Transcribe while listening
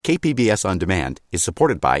KPBS On Demand is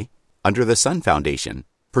supported by Under the Sun Foundation,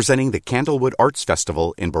 presenting the Candlewood Arts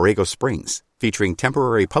Festival in Borrego Springs, featuring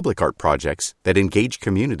temporary public art projects that engage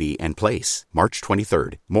community and place. March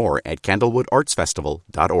 23rd. More at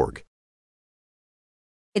candlewoodartsfestival.org.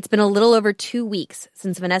 It's been a little over 2 weeks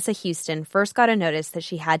since Vanessa Houston first got a notice that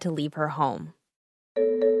she had to leave her home.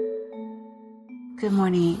 Good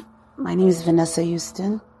morning. My name is Vanessa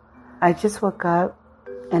Houston. I just woke up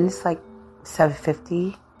and it's like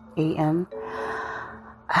 7:50 a.m.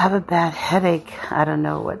 I have a bad headache. I don't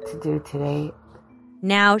know what to do today.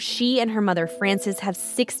 Now, she and her mother, Frances, have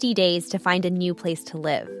 60 days to find a new place to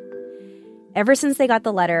live. Ever since they got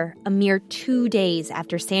the letter, a mere 2 days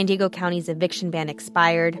after San Diego County's eviction ban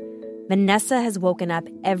expired, Vanessa has woken up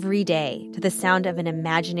every day to the sound of an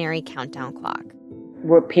imaginary countdown clock.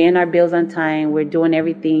 We're paying our bills on time. We're doing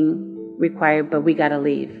everything required, but we got to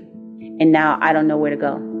leave. And now I don't know where to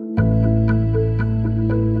go.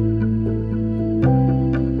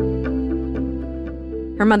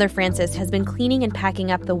 Her mother, Frances, has been cleaning and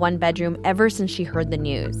packing up the one bedroom ever since she heard the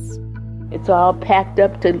news. It's all packed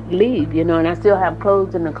up to leave, and I still have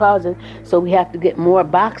clothes in the closet, so we have to get more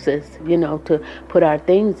boxes, to put our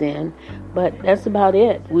things in. But that's about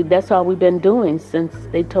it. That's all we've been doing since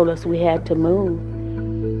they told us we had to move.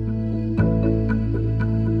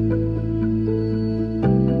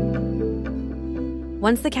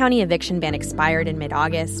 Once the county eviction ban expired in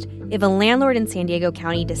mid-August, if a landlord in San Diego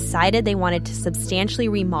County decided they wanted to substantially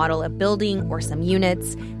remodel a building or some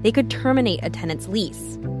units, they could terminate a tenant's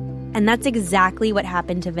lease. And that's exactly what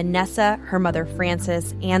happened to Vanessa, her mother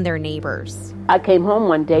Frances, and their neighbors. I came home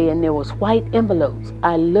one day and there was white envelopes.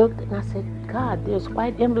 I looked and I said, God, there's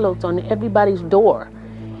white envelopes on everybody's door.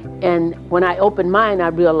 And when I opened mine, I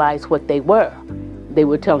realized what they were. They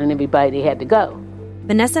were telling everybody they had to go.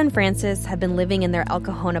 Vanessa and Frances have been living in their El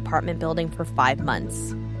Cajon apartment building for 5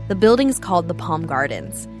 months. The building's called the Palm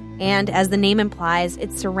Gardens, and as the name implies,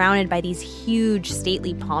 it's surrounded by these huge,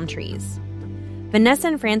 stately palm trees. Vanessa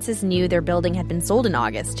and Frances knew their building had been sold in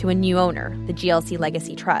August to a new owner, the GLC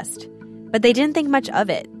Legacy Trust. But they didn't think much of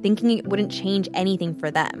it, thinking it wouldn't change anything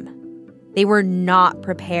for them. They were not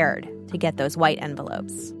prepared to get those white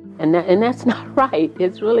envelopes. And that's not right.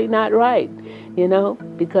 It's really not right,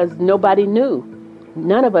 because nobody knew.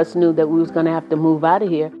 None of us knew that we was going to have to move out of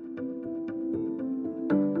here.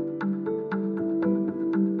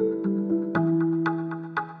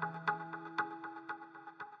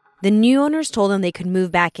 The new owners told them they could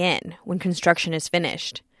move back in when construction is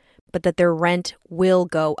finished, but that their rent will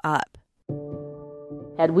go up.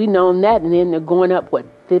 Had we known that, and then they're going up,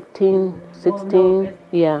 15, 16?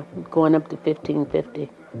 Yeah, going up to $15.50.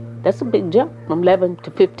 That's a big jump from 11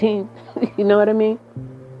 to 15. You know what I mean?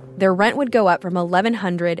 Their rent would go up from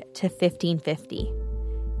 $1,100 to $1,550.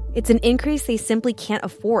 It's an increase they simply can't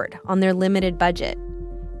afford on their limited budget.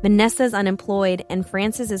 Vanessa's unemployed and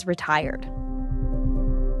Frances is retired.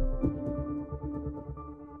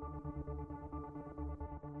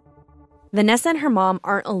 Vanessa and her mom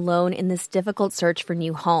aren't alone in this difficult search for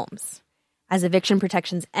new homes. As eviction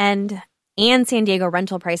protections end and San Diego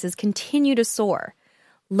rental prices continue to soar,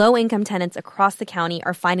 low-income tenants across the county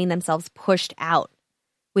are finding themselves pushed out,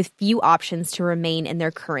 with few options to remain in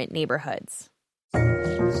their current neighborhoods.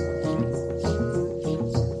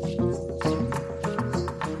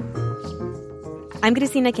 I'm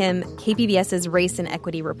Christina Kim, KPBS's race and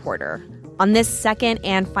equity reporter. On this second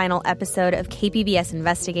and final episode of KPBS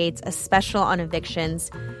Investigates, a special on evictions,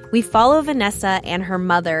 we follow Vanessa and her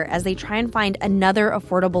mother as they try and find another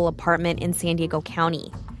affordable apartment in San Diego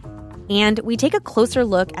County. And we take a closer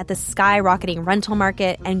look at the skyrocketing rental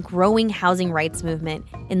market and growing housing rights movement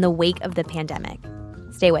in the wake of the pandemic.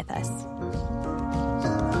 Stay with us.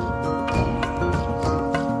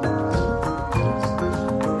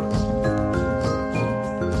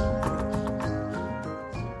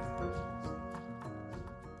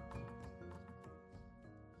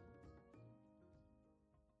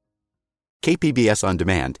 KPBS On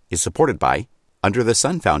Demand is supported by Under the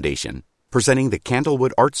Sun Foundation, presenting the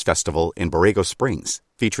Candlewood Arts Festival in Borrego Springs,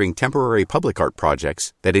 featuring temporary public art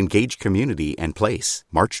projects that engage community and place.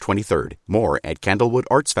 March 23rd. More at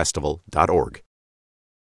candlewoodartsfestival.org.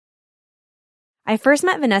 I first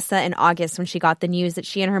met Vanessa in August when she got the news that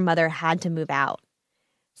she and her mother had to move out.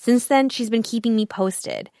 Since then, she's been keeping me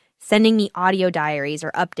posted, sending me audio diaries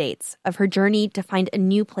or updates of her journey to find a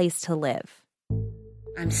new place to live.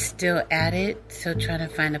 I'm still at it, still trying to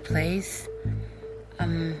find a place.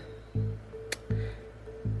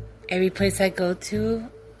 Every place I go to,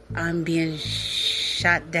 I'm being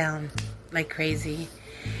shot down like crazy.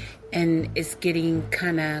 And it's getting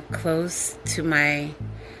kind of close to my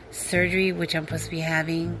surgery, which I'm supposed to be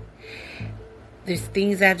having. There's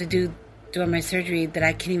things I have to do during my surgery that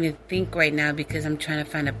I can't even think right now because I'm trying to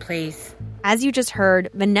find a place. As you just heard,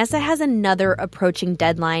 Vanessa has another approaching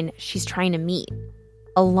deadline she's trying to meet.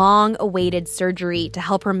 A long-awaited surgery to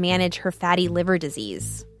help her manage her fatty liver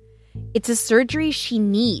disease. It's a surgery she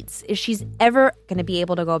needs if she's ever going to be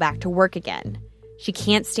able to go back to work again. She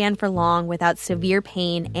can't stand for long without severe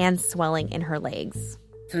pain and swelling in her legs.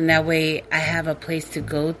 So in that way, I have a place to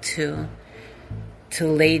go to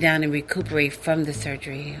lay down and recuperate from the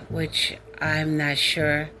surgery, which I'm not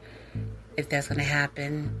sure if that's going to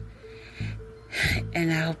happen.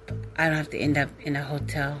 And I hope I don't have to end up in a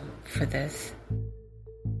hotel for this.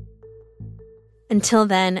 Until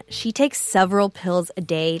then, she takes several pills a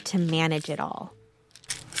day to manage it all.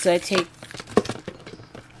 So I take,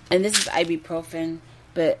 and this is ibuprofen,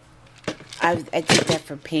 but I take that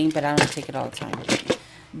for pain, but I don't take it all the time.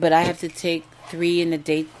 But I have to take 3 in the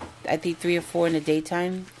day. I think 3 or 4 in the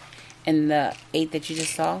daytime, and the 8 that you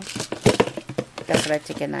just saw, that's what I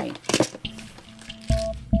take at night.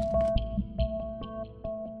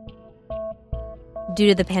 Due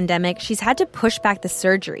to the pandemic, she's had to push back the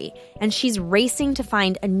surgery, and she's racing to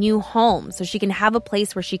find a new home so she can have a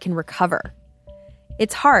place where she can recover.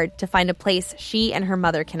 It's hard to find a place she and her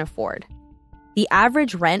mother can afford. The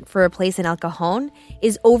average rent for a place in El Cajon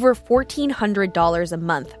is over $1,400 a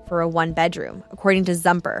month for a one-bedroom, according to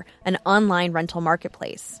Zumper, an online rental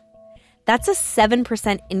marketplace. That's a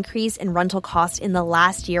 7% increase in rental cost in the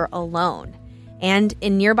last year alone. And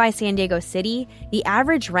in nearby San Diego City, the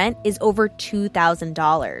average rent is over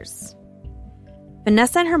 $2,000.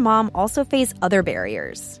 Vanessa and her mom also face other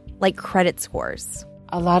barriers, like credit scores.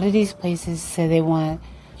 A lot of these places say they want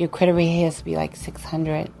your credit rating has to be like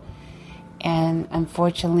 600. And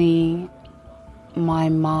unfortunately, my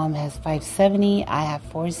mom has 570, I have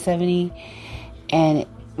 470, and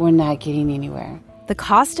we're not getting anywhere. The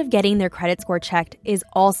cost of getting their credit score checked is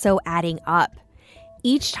also adding up.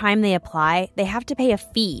 Each time they apply, they have to pay a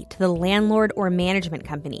fee to the landlord or management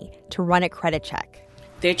company to run a credit check.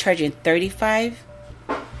 They're charging $35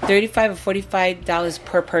 or $45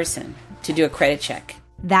 per person to do a credit check.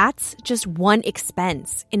 That's just one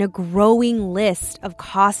expense in a growing list of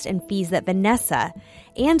costs and fees that Vanessa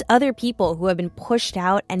and other people who have been pushed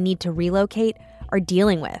out and need to relocate are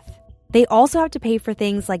dealing with. They also have to pay for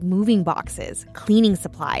things like moving boxes, cleaning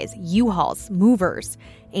supplies, U-Hauls, movers,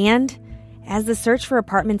 and as the search for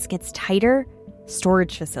apartments gets tighter,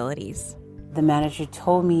 storage facilities. The manager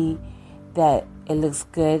told me that it looks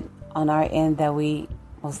good on our end that we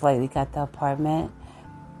most likely got the apartment.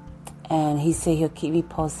 And he said he'll keep me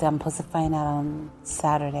posted. I'm supposed to find out on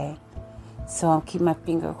Saturday. So I'll keep my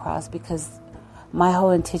finger crossed because my whole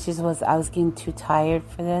intention was I was getting too tired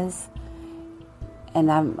for this.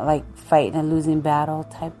 And I'm like fighting a losing battle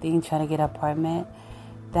type thing, trying to get an apartment.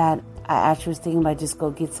 That I actually was thinking about just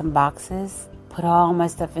go get some boxes, put all my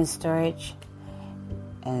stuff in storage,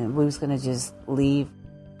 and we was going to just leave.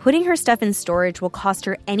 Putting her stuff in storage will cost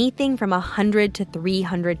her anything from $100 to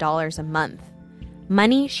 $300 a month.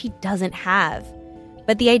 Money she doesn't have.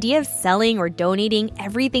 But the idea of selling or donating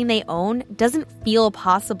everything they own doesn't feel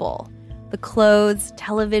possible. The clothes,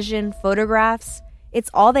 television, photographs, it's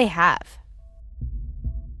all they have.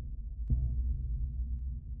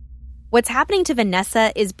 What's happening to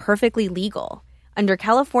Vanessa is perfectly legal. Under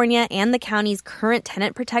California and the county's current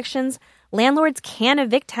tenant protections, landlords can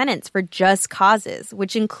evict tenants for just causes,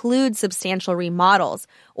 which include substantial remodels,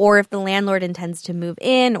 or if the landlord intends to move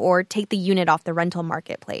in or take the unit off the rental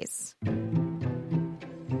marketplace.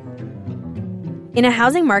 In a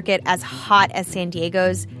housing market as hot as San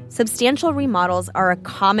Diego's, substantial remodels are a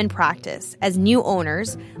common practice as new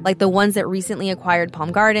owners, like the ones that recently acquired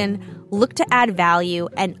Palm Garden, look to add value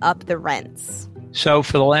and up the rents. So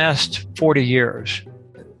for the last 40 years,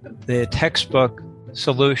 the textbook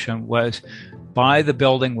solution was buy the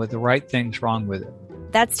building with the right things wrong with it.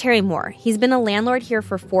 That's Terry Moore. He's been a landlord here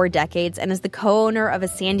for 4 decades and is the co-owner of a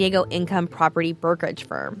San Diego income property brokerage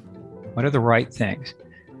firm. What are the right things?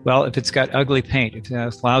 Well, if it's got ugly paint, if it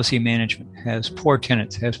has lousy management, has poor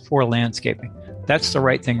tenants, has poor landscaping, that's the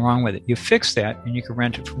right thing wrong with it. You fix that and you can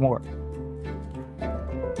rent it for more.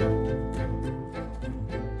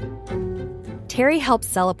 Terry helps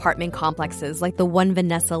sell apartment complexes like the one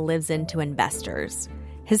Vanessa lives in to investors.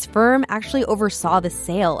 His firm actually oversaw the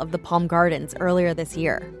sale of the Palm Gardens earlier this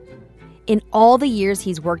year. In all the years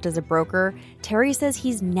he's worked as a broker, Terry says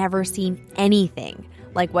he's never seen anything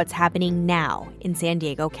like what's happening now in San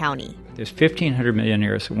Diego County. There's 1,500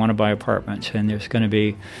 millionaires who want to buy apartments, and there's going to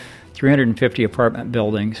be 350 apartment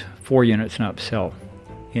buildings, 4 units and up sell.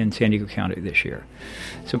 in San Diego County this year.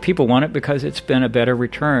 So people want it because it's been a better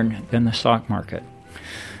return than the stock market.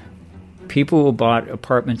 People who bought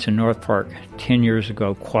apartments in North Park 10 years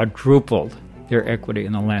ago quadrupled their equity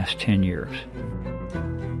in the last 10 years.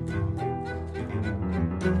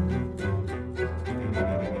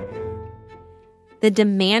 The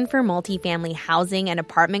demand for multifamily housing and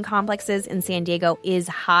apartment complexes in San Diego is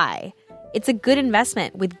high. It's a good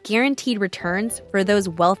investment with guaranteed returns for those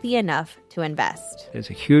wealthy enough to invest.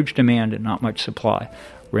 There's a huge demand and not much supply.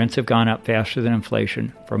 Rents have gone up faster than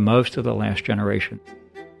inflation for most of the last generation.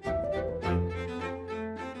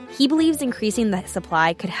 He believes increasing the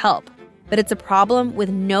supply could help, but it's a problem with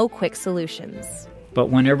no quick solutions.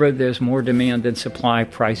 But whenever there's more demand than supply,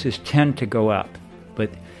 prices tend to go up.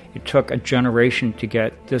 But it took a generation to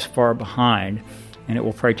get this far behind, and it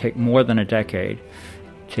will probably take more than a decade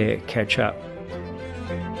to catch up.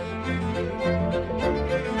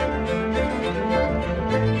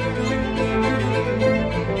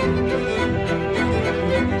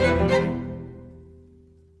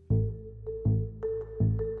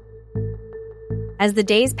 As the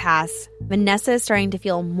days pass, Vanessa is starting to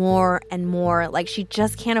feel more and more like she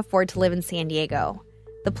just can't afford to live in San Diego,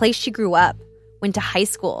 the place she grew up, went to high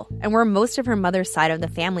school, and where most of her mother's side of the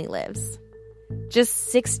family lives.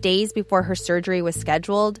 Just 6 days before her surgery was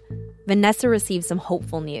scheduled, Vanessa received some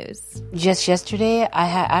hopeful news. Just yesterday, I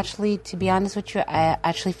had actually, to be honest with you, I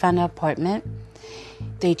actually found an apartment.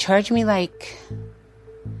 They charged me like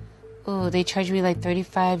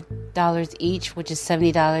 $35 each, which is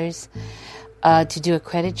 $70, to do a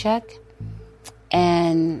credit check.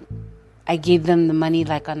 And I gave them the money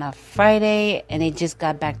like on a Friday, and they just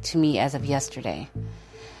got back to me as of yesterday.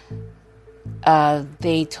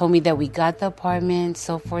 They told me that we got the apartment,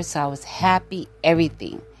 so forth, so I was happy,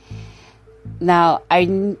 everything. Now,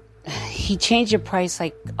 he changed the price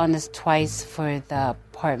like on us twice for the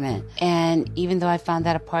apartment. And even though I found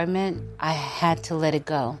that apartment, I had to let it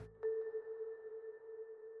go.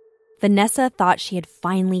 Vanessa thought she had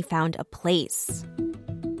finally found a place.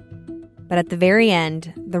 But at the very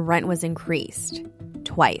end, the rent was increased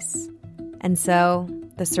twice. And so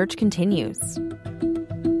the search continues.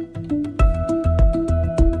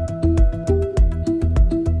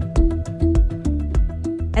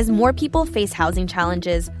 As more people face housing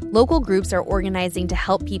challenges, local groups are organizing to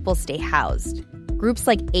help people stay housed. Groups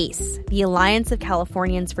like ACE, the Alliance of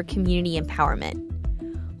Californians for Community Empowerment.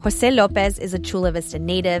 Jose Lopez is a Chula Vista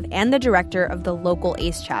native and the director of the local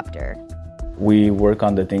ACE chapter. We work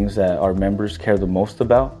on the things that our members care the most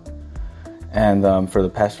about. And for the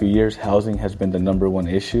past few years, housing has been the number one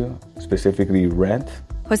issue, specifically rent.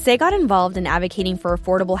 Jose got involved in advocating for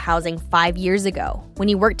affordable housing 5 years ago when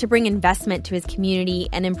he worked to bring investment to his community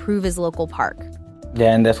and improve his local park.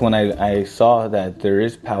 Yeah, and that's when I saw that there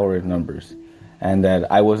is power in numbers and that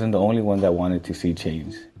I wasn't the only one that wanted to see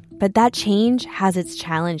change. But that change has its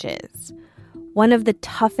challenges. One of the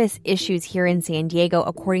toughest issues here in San Diego,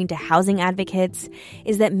 according to housing advocates,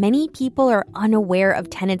 is that many people are unaware of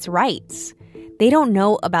tenants' rights. They don't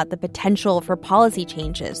know about the potential for policy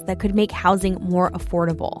changes that could make housing more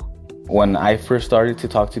affordable. When I first started to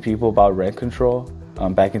talk to people about rent control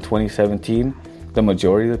back in 2017, the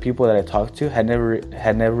majority of the people that I talked to had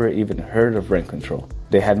never even heard of rent control.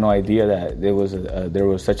 They had no idea that there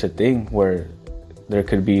was such a thing where there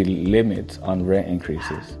could be limits on rent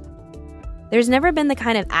increases. There's never been the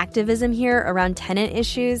kind of activism here around tenant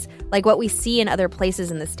issues like what we see in other places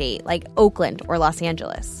in the state, like Oakland or Los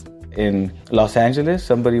Angeles. In Los Angeles,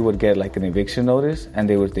 somebody would get like an eviction notice and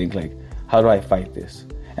they would think like, how do I fight this?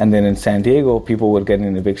 And then in San Diego, people would get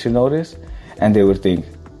an eviction notice and they would think,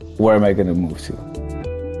 where am I going to move to?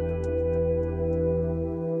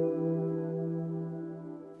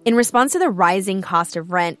 In response to the rising cost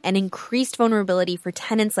of rent and increased vulnerability for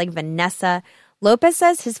tenants like Vanessa, Lopez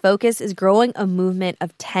says his focus is growing a movement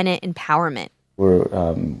of tenant empowerment. We're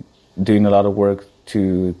doing a lot of work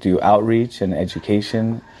to do outreach and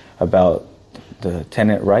education about the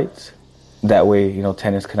tenant rights. That way,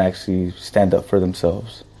 tenants can actually stand up for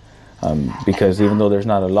themselves. Because even though there's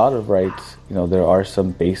not a lot of rights, there are some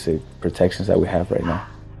basic protections that we have right now.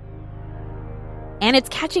 And it's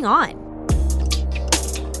catching on.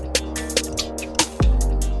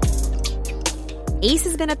 ACE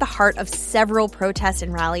has been at the heart of several protests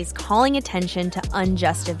and rallies calling attention to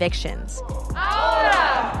unjust evictions.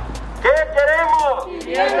 Ahora. ¿Qué queremos?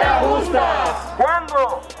 Vivienda justa.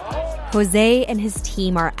 ¿Cuándo? Jose and his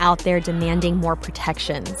team are out there demanding more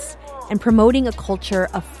protections and promoting a culture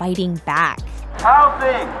of fighting back.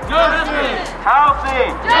 Housing. Justice.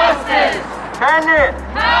 Housing. Justice. Tenant.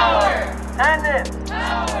 Power. Tenant.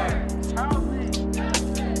 Power. Housing.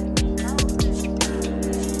 Justice.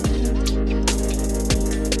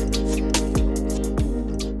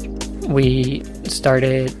 we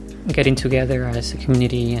started getting together as a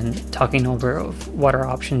community and talking over of what our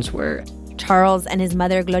options were. Charles and his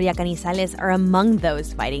mother, Gloria Canizales, are among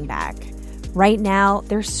those fighting back. Right now,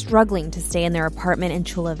 they're struggling to stay in their apartment in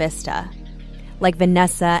Chula Vista. Like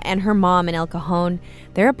Vanessa and her mom in El Cajon,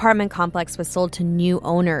 their apartment complex was sold to new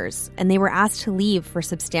owners, and they were asked to leave for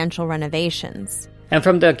substantial renovations. And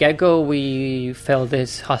from the get-go, we felt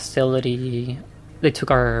this hostility. They took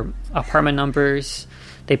our apartment numbers,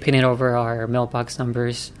 they painted over our mailbox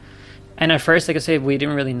numbers. And at first, like I said, we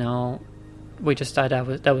didn't really know. We just thought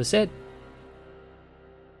that was it.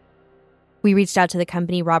 We reached out to the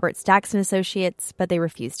company Robert Stacks & Associates, but they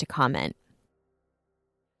refused to comment.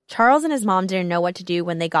 Charles and his mom didn't know what to do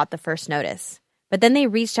when they got the first notice, but then they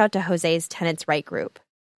reached out to Jose's Tenants' Right group.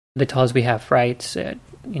 They told us we have rights.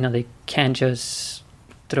 They can't just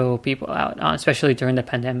throw people out, especially during the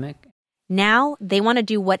pandemic. Now they want to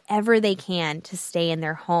do whatever they can to stay in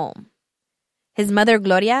their home. His mother,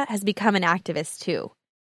 Gloria, has become an activist too.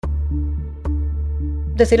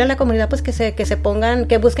 Decirle a la comunidad pues que se pongan,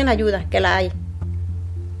 que busquen ayuda, que la hay.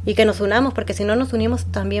 Y que nos unamos, porque si no nos unimos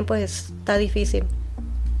también pues está difícil.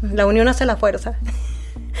 La unión hace la fuerza.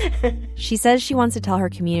 She says she wants to tell her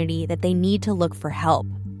community that they need to look for help,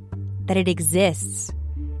 that it exists,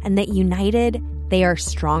 and that united, they are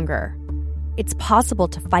stronger. It's possible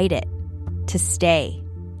to fight it, to stay,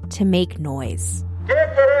 to make noise. ¿Qué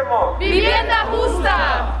queremos? ¡Vivienda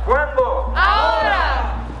justa! ¿Cuándo?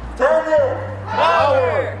 ¡Ahora! Tenant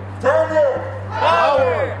Power! Tenant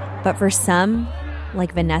Power! But for some,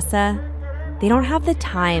 like Vanessa, they don't have the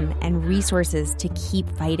time and resources to keep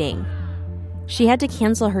fighting. She had to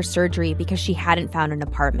cancel her surgery because she hadn't found an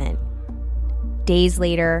apartment. Days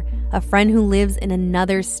later, a friend who lives in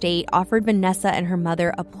another state offered Vanessa and her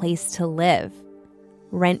mother a place to live,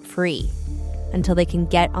 rent-free, until they can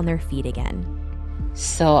get on their feet again.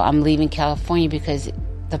 So I'm leaving California because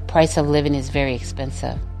the price of living is very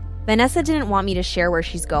expensive. Vanessa didn't want me to share where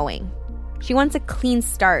she's going. She wants a clean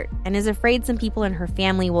start and is afraid some people in her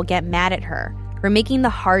family will get mad at her for making the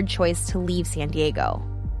hard choice to leave San Diego.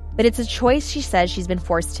 But it's a choice she says she's been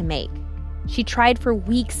forced to make. She tried for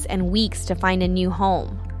weeks and weeks to find a new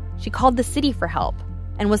home. She called the city for help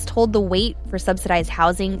and was told the wait for subsidized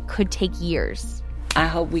housing could take years. I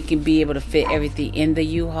hope we can be able to fit everything in the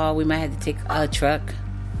U-Haul. We might have to take a truck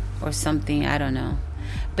or something. I don't know.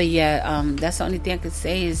 But yeah, that's the only thing I could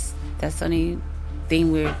say is that's the only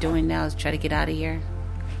thing we're doing now is try to get out of here.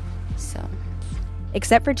 So,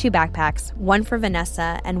 except for 2 backpacks, one for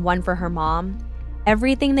Vanessa and one for her mom,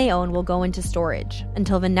 everything they own will go into storage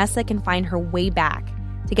until Vanessa can find her way back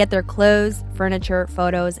to get their clothes, furniture,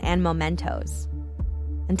 photos, and mementos.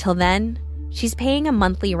 Until then, she's paying a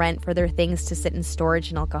monthly rent for their things to sit in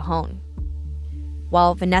storage in El Cajon,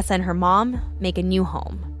 while Vanessa and her mom make a new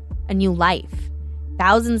home, a new life,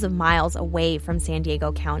 thousands of miles away from San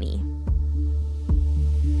Diego County.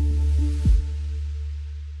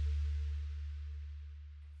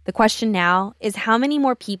 The question now is how many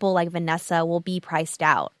more people like Vanessa will be priced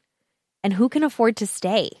out? And who can afford to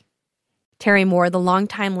stay? Terry Moore, the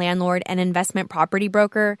longtime landlord and investment property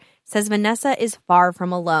broker, says Vanessa is far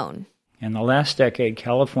from alone. In the last decade,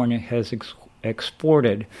 California has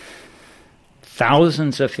exported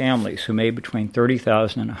thousands of families who made between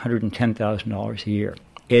 $30,000 and $110,000 a year.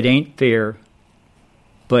 It ain't fair,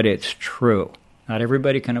 but it's true. Not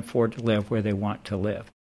everybody can afford to live where they want to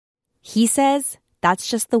live. He says that's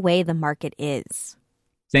just the way the market is.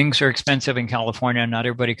 Things are expensive in California, and not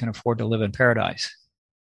everybody can afford to live in paradise.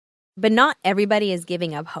 But not everybody is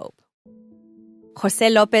giving up hope. Jose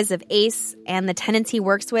Lopez of ACE and the tenants he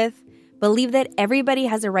works with believe that everybody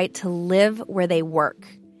has a right to live where they work,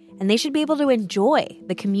 and they should be able to enjoy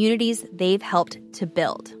the communities they've helped to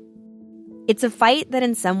build. It's a fight that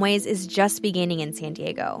in some ways is just beginning in San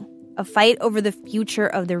Diego, a fight over the future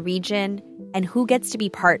of the region and who gets to be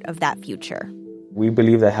part of that future. We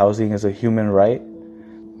believe that housing is a human right.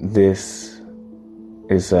 This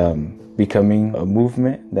is becoming a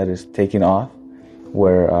movement that is taking off,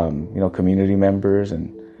 where community members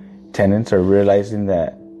and tenants are realizing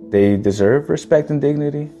that they deserve respect and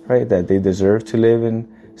dignity, right? That they deserve to live in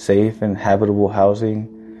safe and habitable housing.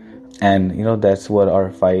 And, that's what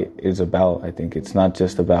our fight is about. I think it's not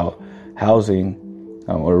just about housing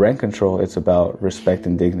or rent control. It's about respect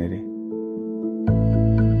and dignity.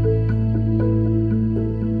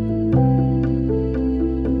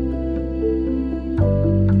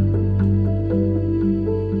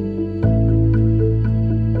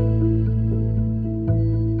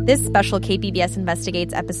 This special KPBS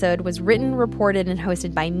Investigates episode was written, reported, and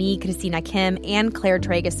hosted by me, Christina Kim, and Claire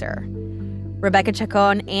Trageser. Rebecca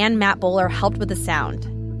Chacon and Matt Bowler helped with the sound.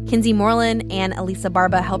 Kinsey Moreland and Elisa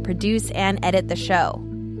Barba helped produce and edit the show,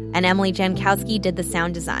 and Emily Jankowski did the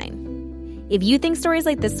sound design. If you think stories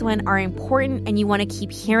like this one are important and you want to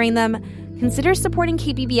keep hearing them, consider supporting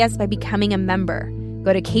KPBS by becoming a member.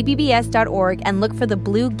 Go to kpbs.org and look for the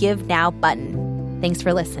blue Give Now button. Thanks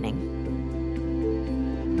for listening.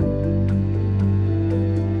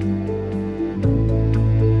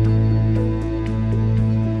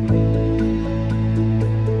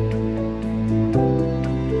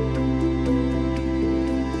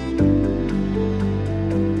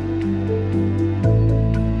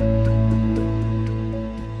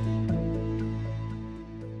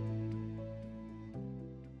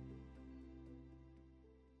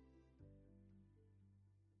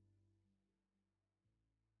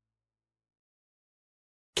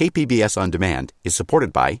 KPBS On Demand is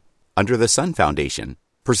supported by Under the Sun Foundation,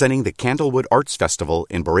 presenting the Candlewood Arts Festival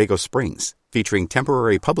in Borrego Springs, featuring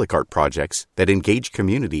temporary public art projects that engage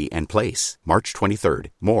community and place. March 23rd.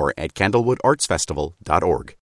 More at candlewoodartsfestival.org.